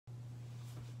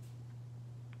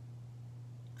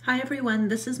Hi everyone,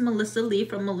 this is Melissa Lee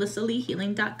from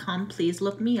melissaleehealing.com. Please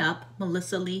look me up,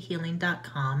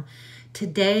 melissaleehealing.com.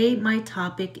 Today my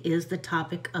topic is the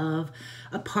topic of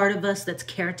a part of us that's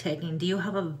caretaking. Do you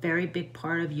have a very big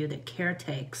part of you that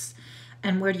caretakes?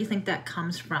 And where do you think that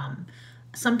comes from?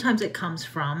 Sometimes it comes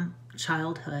from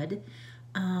childhood.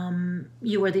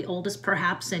 You were the oldest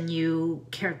perhaps and you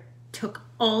took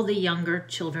all the younger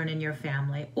children in your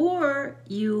family, or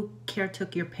you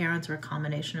took your parents, or a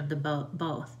combination of the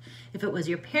both. If it was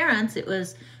your parents, it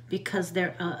was because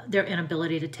their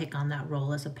inability to take on that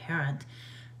role as a parent.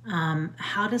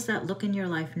 How does that look in your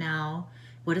life now?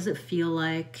 What does it feel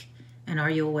like? And are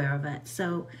you aware of it?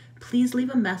 So please leave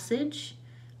a message,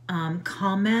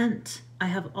 comment. I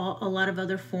have a lot of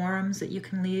other forums that you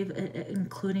can leave,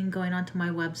 including going onto my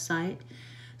website.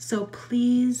 So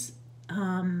please,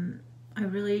 I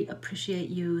really appreciate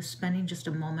you spending just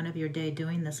a moment of your day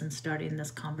doing this and starting this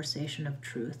conversation of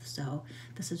truth. So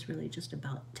this is really just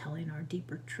about telling our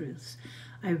deeper truths.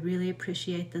 I really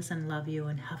appreciate this and love you,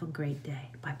 and have a great day.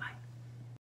 Bye-bye.